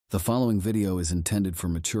The following video is intended for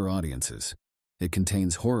mature audiences. It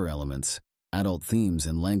contains horror elements, adult themes,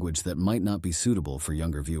 and language that might not be suitable for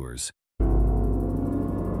younger viewers.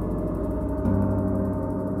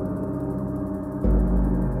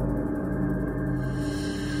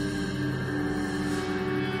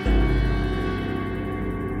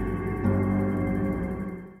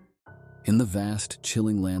 In the vast,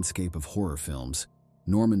 chilling landscape of horror films,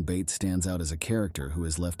 Norman Bates stands out as a character who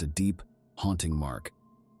has left a deep, haunting mark.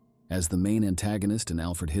 As the main antagonist in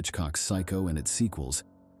Alfred Hitchcock's Psycho and its sequels,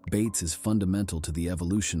 Bates is fundamental to the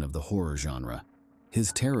evolution of the horror genre.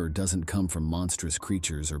 His terror doesn't come from monstrous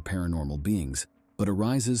creatures or paranormal beings, but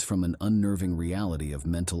arises from an unnerving reality of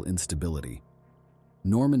mental instability.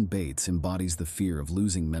 Norman Bates embodies the fear of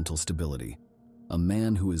losing mental stability, a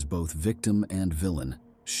man who is both victim and villain,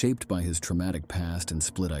 shaped by his traumatic past and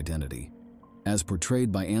split identity. As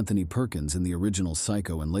portrayed by Anthony Perkins in the original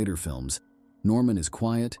Psycho and later films, Norman is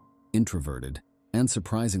quiet, introverted, and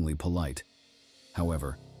surprisingly polite.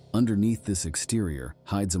 However, underneath this exterior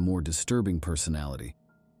hides a more disturbing personality,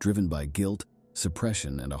 driven by guilt,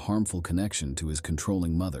 suppression, and a harmful connection to his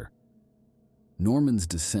controlling mother. Norman's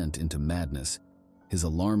descent into madness, his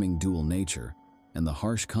alarming dual nature, and the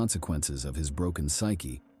harsh consequences of his broken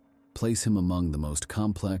psyche place him among the most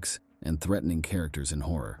complex and threatening characters in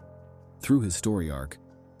horror. Through his story arc,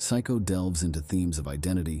 Psycho delves into themes of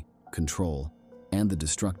identity, control, and the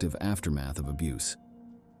destructive aftermath of abuse.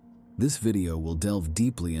 This video will delve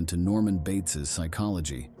deeply into Norman Bates's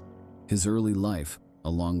psychology, his early life,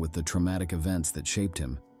 along with the traumatic events that shaped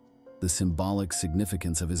him, the symbolic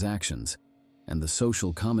significance of his actions, and the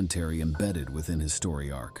social commentary embedded within his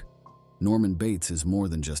story arc. Norman Bates is more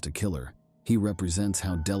than just a killer. He represents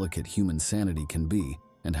how delicate human sanity can be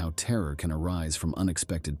and how terror can arise from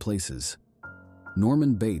unexpected places.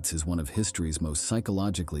 Norman Bates is one of history's most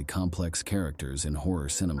psychologically complex characters in horror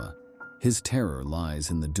cinema. His terror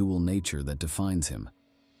lies in the dual nature that defines him.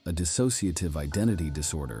 A dissociative identity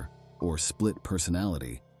disorder, or split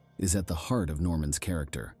personality, is at the heart of Norman's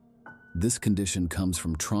character. This condition comes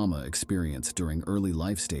from trauma experienced during early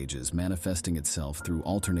life stages, manifesting itself through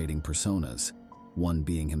alternating personas, one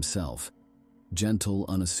being himself, gentle,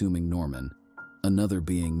 unassuming Norman, another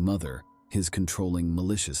being Mother, his controlling,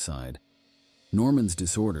 malicious side. Norman's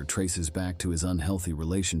disorder traces back to his unhealthy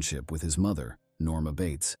relationship with his mother, Norma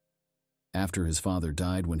Bates. After his father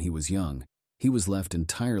died when he was young, he was left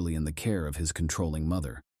entirely in the care of his controlling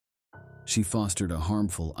mother. She fostered a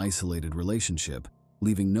harmful, isolated relationship,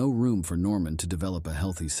 leaving no room for Norman to develop a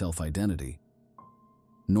healthy self-identity.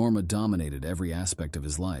 Norma dominated every aspect of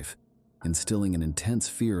his life, instilling an intense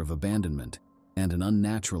fear of abandonment and an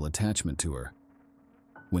unnatural attachment to her.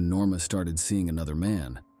 When Norma started seeing another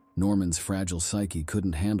man, Norman's fragile psyche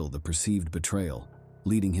couldn't handle the perceived betrayal,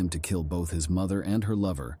 leading him to kill both his mother and her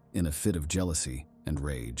lover in a fit of jealousy and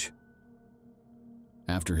rage.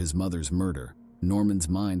 After his mother's murder, Norman's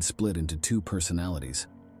mind split into two personalities: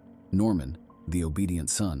 Norman, the obedient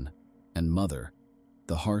son, and Mother,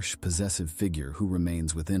 the harsh, possessive figure who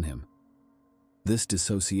remains within him. This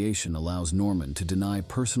dissociation allows Norman to deny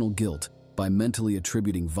personal guilt by mentally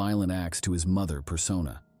attributing violent acts to his mother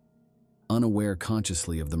persona. Unaware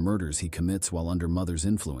consciously of the murders he commits while under Mother's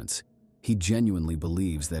influence, he genuinely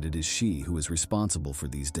believes that it is she who is responsible for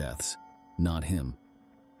these deaths, not him.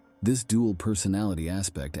 This dual personality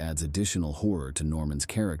aspect adds additional horror to Norman's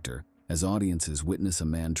character, as audiences witness a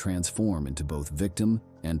man transform into both victim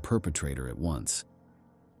and perpetrator at once.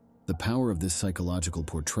 The power of this psychological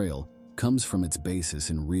portrayal comes from its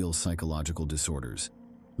basis in real psychological disorders,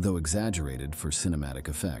 though exaggerated for cinematic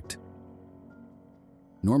effect.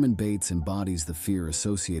 Norman Bates embodies the fear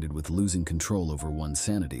associated with losing control over one's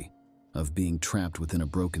sanity, of being trapped within a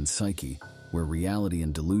broken psyche where reality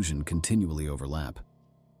and delusion continually overlap.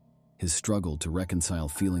 His struggle to reconcile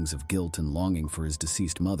feelings of guilt and longing for his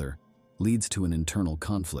deceased mother leads to an internal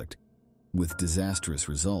conflict, with disastrous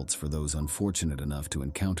results for those unfortunate enough to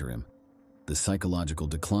encounter him. The psychological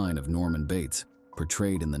decline of Norman Bates,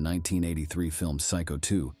 portrayed in the 1983 film Psycho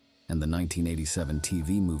 2 and the 1987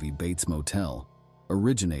 TV movie Bates Motel,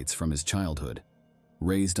 originates from his childhood.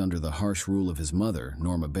 Raised under the harsh rule of his mother,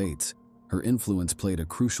 Norma Bates, her influence played a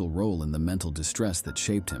crucial role in the mental distress that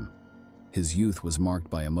shaped him. His youth was marked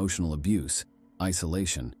by emotional abuse,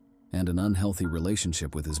 isolation, and an unhealthy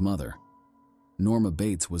relationship with his mother. Norma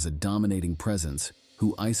Bates was a dominating presence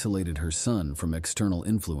who isolated her son from external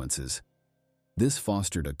influences. This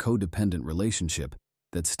fostered a codependent relationship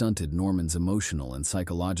that stunted Norman's emotional and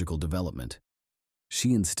psychological development.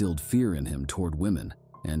 She instilled fear in him toward women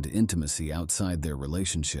and intimacy outside their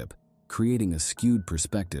relationship, creating a skewed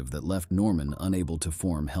perspective that left Norman unable to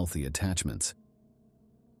form healthy attachments.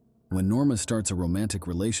 When Norma starts a romantic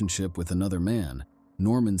relationship with another man,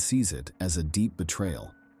 Norman sees it as a deep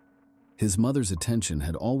betrayal. His mother's attention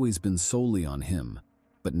had always been solely on him,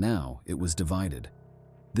 but now it was divided.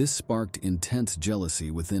 This sparked intense jealousy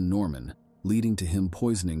within Norman, leading to him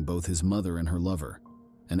poisoning both his mother and her lover,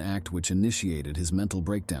 an act which initiated his mental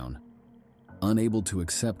breakdown. Unable to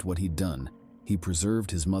accept what he'd done, he preserved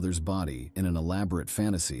his mother's body in an elaborate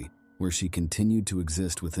fantasy where she continued to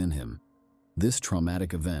exist within him. This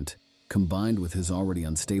traumatic event, combined with his already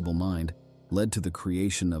unstable mind, led to the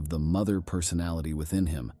creation of the mother personality within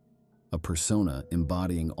him, a persona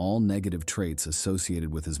embodying all negative traits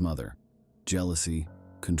associated with his mother: jealousy,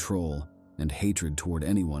 control, and hatred toward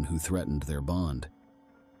anyone who threatened their bond.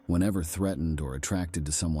 Whenever threatened or attracted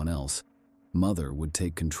to someone else, Mother would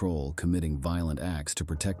take control, committing violent acts to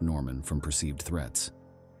protect Norman from perceived threats.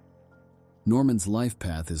 Norman's life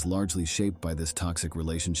path is largely shaped by this toxic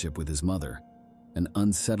relationship with his mother, an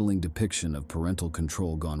unsettling depiction of parental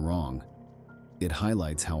control gone wrong. It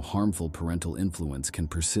highlights how harmful parental influence can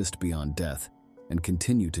persist beyond death and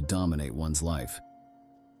continue to dominate one's life.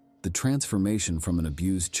 The transformation from an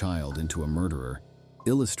abused child into a murderer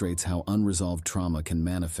illustrates how unresolved trauma can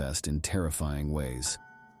manifest in terrifying ways.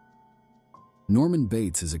 Norman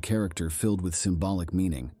Bates is a character filled with symbolic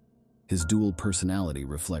meaning. His dual personality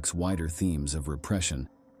reflects wider themes of repression,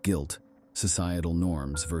 guilt, societal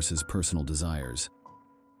norms versus personal desires.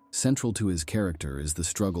 Central to his character is the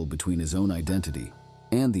struggle between his own identity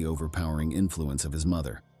and the overpowering influence of his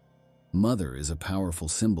mother. Mother is a powerful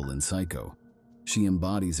symbol in Psycho. She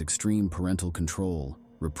embodies extreme parental control,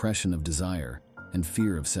 repression of desire, and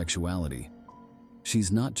fear of sexuality.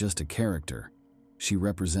 She's not just a character. She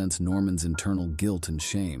represents Norman's internal guilt and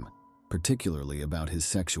shame, particularly about his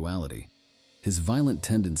sexuality. His violent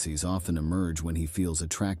tendencies often emerge when he feels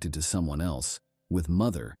attracted to someone else, with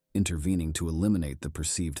Mother intervening to eliminate the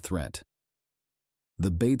perceived threat.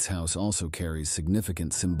 The Bates house also carries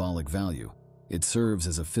significant symbolic value. It serves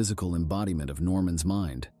as a physical embodiment of Norman's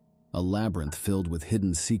mind, a labyrinth filled with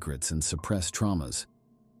hidden secrets and suppressed traumas.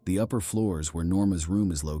 The upper floors, where Norma's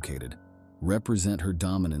room is located, represent her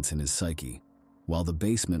dominance in his psyche, while the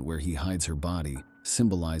basement, where he hides her body,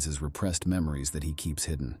 symbolizes repressed memories that he keeps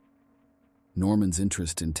hidden. Norman's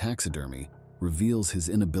interest in taxidermy reveals his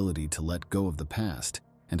inability to let go of the past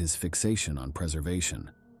and his fixation on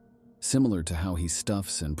preservation. Similar to how he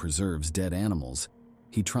stuffs and preserves dead animals,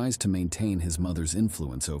 he tries to maintain his mother's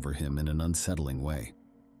influence over him in an unsettling way.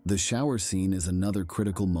 The shower scene is another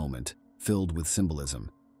critical moment, filled with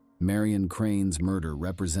symbolism. Marion Crane's murder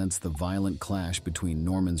represents the violent clash between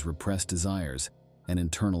Norman's repressed desires and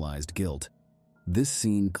internalized guilt. This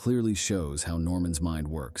scene clearly shows how Norman's mind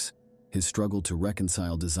works. His struggle to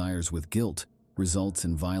reconcile desires with guilt results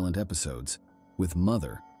in violent episodes, with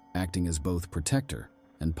Mother acting as both protector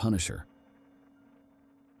and punisher.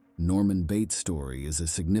 Norman Bates' story is a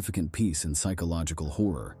significant piece in psychological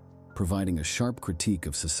horror, providing a sharp critique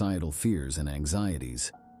of societal fears and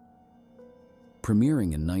anxieties.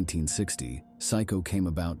 Premiering in 1960, Psycho came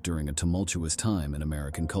about during a tumultuous time in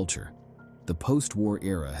American culture. The post-war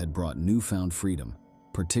era had brought newfound freedom,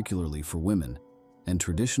 particularly for women, and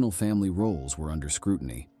traditional family roles were under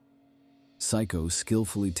scrutiny. Psycho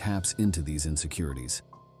skillfully taps into these insecurities,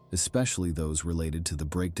 especially those related to the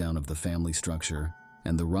breakdown of the family structure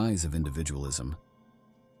and the rise of individualism.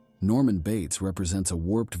 Norman Bates represents a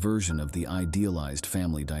warped version of the idealized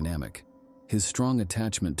family dynamic. His strong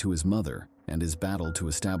attachment to his mother and his battle to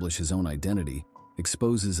establish his own identity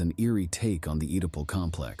exposes an eerie take on the Oedipal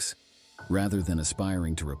complex. Rather than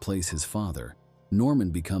aspiring to replace his father,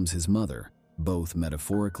 Norman becomes his mother, both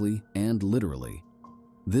metaphorically and literally.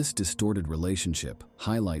 This distorted relationship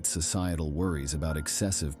highlights societal worries about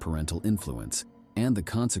excessive parental influence and the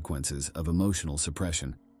consequences of emotional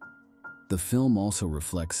suppression. The film also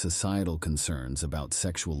reflects societal concerns about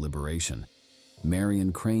sexual liberation.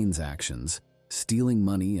 Marion Crane's actions, stealing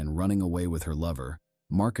money and running away with her lover,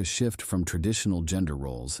 mark a shift from traditional gender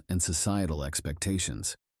roles and societal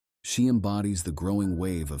expectations. She embodies the growing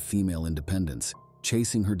wave of female independence,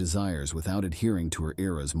 chasing her desires without adhering to her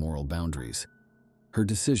era's moral boundaries. Her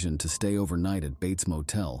decision to stay overnight at Bates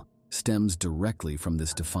Motel stems directly from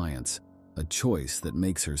this defiance, a choice that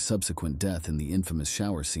makes her subsequent death in the infamous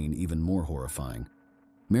shower scene even more horrifying.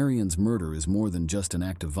 Marion's murder is more than just an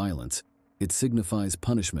act of violence. It signifies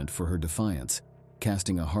punishment for her defiance,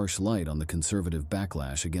 casting a harsh light on the conservative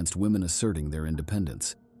backlash against women asserting their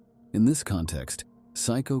independence. In this context,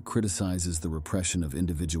 Psycho criticizes the repression of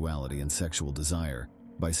individuality and sexual desire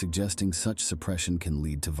by suggesting such suppression can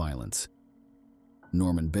lead to violence.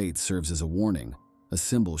 Norman Bates serves as a warning, a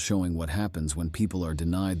symbol showing what happens when people are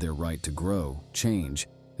denied their right to grow, change,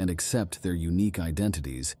 and accept their unique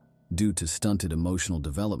identities due to stunted emotional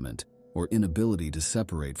development or inability to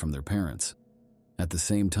separate from their parents. At the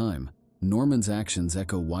same time, Norman's actions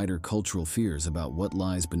echo wider cultural fears about what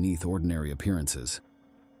lies beneath ordinary appearances.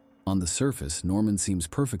 On the surface, Norman seems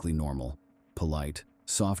perfectly normal, polite,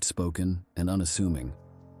 soft-spoken, and unassuming.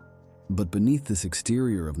 But beneath this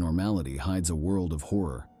exterior of normality hides a world of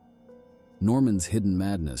horror. Norman's hidden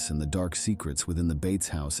madness and the dark secrets within the Bates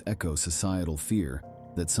house echo societal fear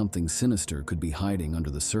that something sinister could be hiding under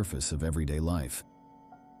the surface of everyday life.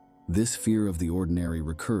 This fear of the ordinary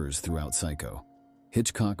recurs throughout Psycho.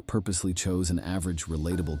 Hitchcock purposely chose an average,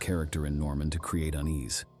 relatable character in Norman to create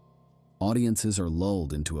unease. Audiences are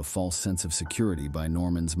lulled into a false sense of security by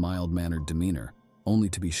Norman's mild-mannered demeanor, only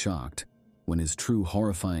to be shocked when his true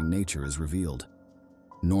horrifying nature is revealed.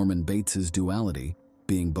 Norman Bates's duality,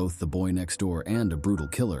 being both the boy next door and a brutal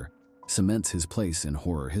killer, cements his place in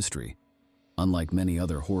horror history. Unlike many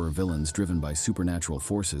other horror villains driven by supernatural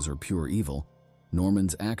forces or pure evil,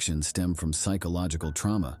 Norman's actions stem from psychological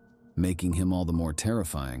trauma, making him all the more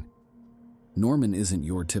terrifying. Norman isn't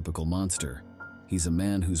your typical monster. He's a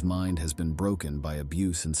man whose mind has been broken by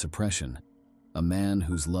abuse and suppression, a man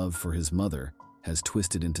whose love for his mother has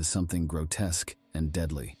twisted into something grotesque and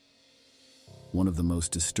deadly. One of the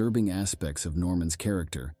most disturbing aspects of Norman's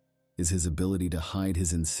character is his ability to hide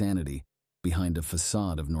his insanity behind a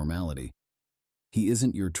facade of normality. He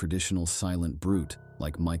isn't your traditional silent brute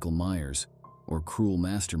like Michael Myers or cruel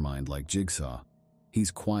mastermind like Jigsaw.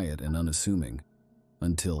 He's quiet and unassuming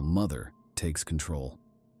until Mother takes control.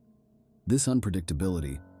 This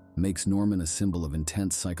unpredictability makes Norman a symbol of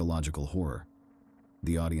intense psychological horror.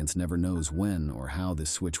 The audience never knows when or how this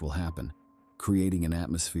switch will happen, creating an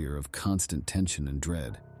atmosphere of constant tension and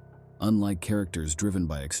dread. Unlike characters driven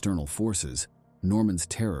by external forces, Norman's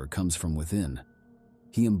terror comes from within.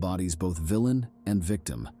 He embodies both villain and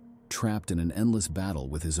victim, trapped in an endless battle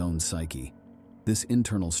with his own psyche. This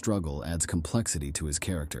internal struggle adds complexity to his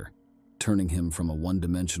character, turning him from a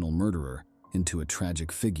one-dimensional murderer into a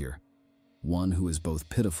tragic figure, one who is both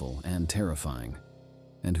pitiful and terrifying,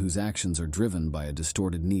 and whose actions are driven by a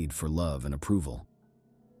distorted need for love and approval.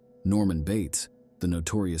 Norman Bates, the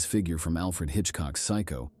notorious figure from Alfred Hitchcock's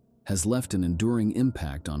Psycho, has left an enduring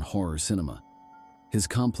impact on horror cinema. His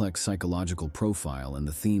complex psychological profile and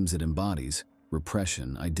the themes it embodies,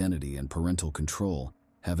 repression, identity, and parental control,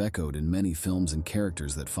 have echoed in many films and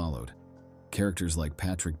characters that followed. Characters like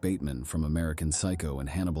Patrick Bateman from American Psycho and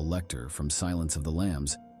Hannibal Lecter from Silence of the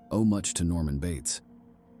Lambs owe much to Norman Bates.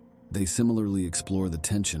 They similarly explore the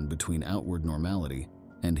tension between outward normality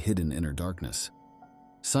and hidden inner darkness.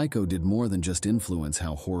 Psycho did more than just influence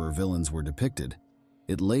how horror villains were depicted.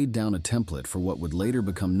 It laid down a template for what would later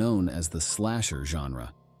become known as the slasher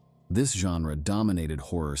genre. This genre dominated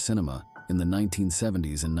horror cinema in the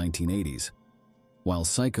 1970s and 1980s. While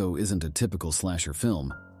Psycho isn't a typical slasher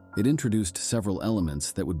film, it introduced several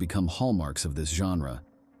elements that would become hallmarks of this genre,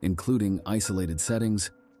 including isolated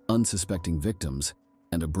settings, unsuspecting victims,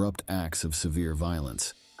 and abrupt acts of severe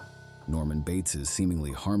violence. Norman Bates's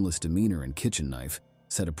seemingly harmless demeanor and kitchen knife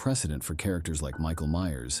set a precedent for characters like Michael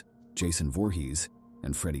Myers, Jason Voorhees,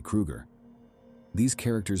 and Freddy Krueger. These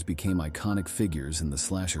characters became iconic figures in the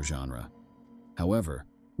slasher genre. However,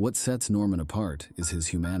 what sets Norman apart is his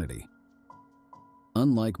humanity.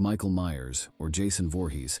 Unlike Michael Myers or Jason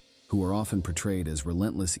Voorhees, who are often portrayed as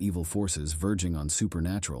relentless evil forces verging on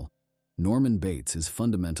supernatural, Norman Bates is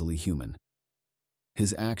fundamentally human.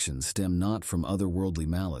 His actions stem not from otherworldly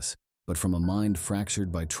malice, but from a mind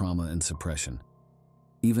fractured by trauma and suppression.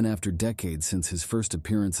 Even after decades since his first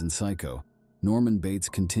appearance in Psycho, Norman Bates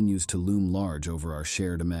continues to loom large over our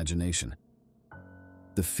shared imagination.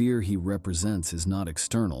 The fear he represents is not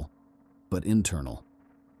external, but internal.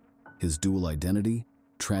 His dual identity,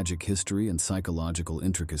 tragic history, and psychological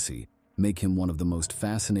intricacy make him one of the most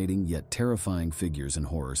fascinating yet terrifying figures in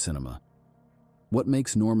horror cinema. What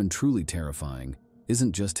makes Norman truly terrifying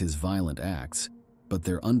isn't just his violent acts, but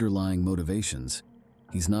their underlying motivations.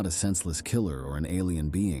 He's not a senseless killer or an alien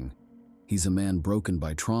being. He's a man broken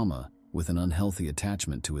by trauma with an unhealthy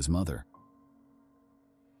attachment to his mother.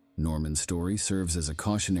 Norman's story serves as a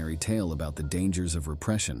cautionary tale about the dangers of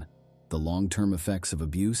repression, the long-term effects of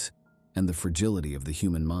abuse, and the fragility of the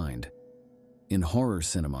human mind. In horror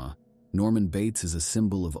cinema, Norman Bates is a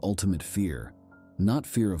symbol of ultimate fear, not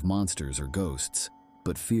fear of monsters or ghosts,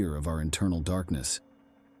 but fear of our internal darkness.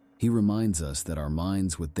 He reminds us that our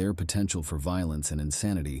minds, with their potential for violence and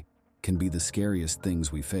insanity, can be the scariest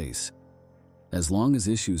things we face. As long as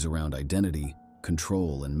issues around identity,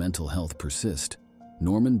 control, and mental health persist,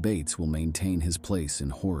 Norman Bates will maintain his place in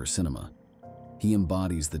horror cinema. He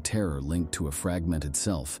embodies the terror linked to a fragmented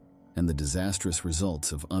self and the disastrous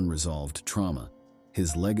results of unresolved trauma.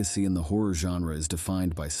 His legacy in the horror genre is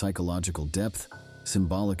defined by psychological depth,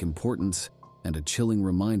 symbolic importance, and a chilling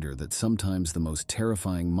reminder that sometimes the most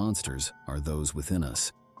terrifying monsters are those within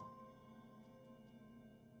us.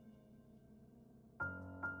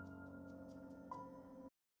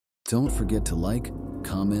 Don't forget to like,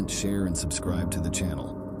 comment, share, and subscribe to the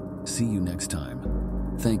channel. See you next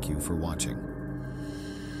time. Thank you for watching.